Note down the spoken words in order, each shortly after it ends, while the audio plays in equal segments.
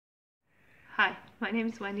My name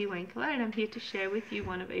is Wendy Winkler, and I'm here to share with you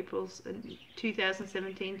one of April's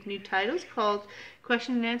 2017 new titles called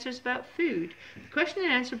Question and Answers About Food. The question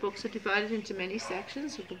and answer books are divided into many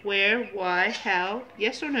sections of where, why, how,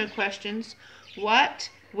 yes or no questions,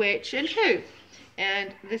 what, which, and who.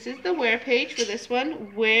 And this is the where page for this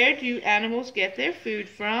one. Where do animals get their food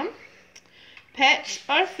from? Pets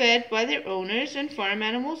are fed by their owners, and farm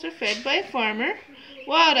animals are fed by a farmer.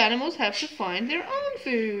 Wild animals have to find their own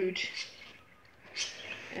food.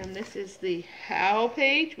 And this is the how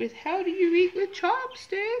page with how do you eat with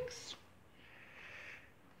chopsticks.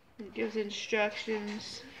 It gives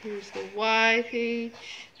instructions. Here's the why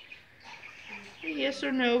page, the yes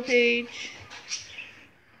or no page,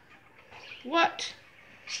 what,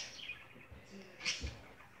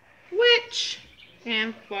 which,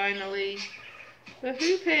 and finally the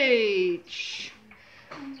who page.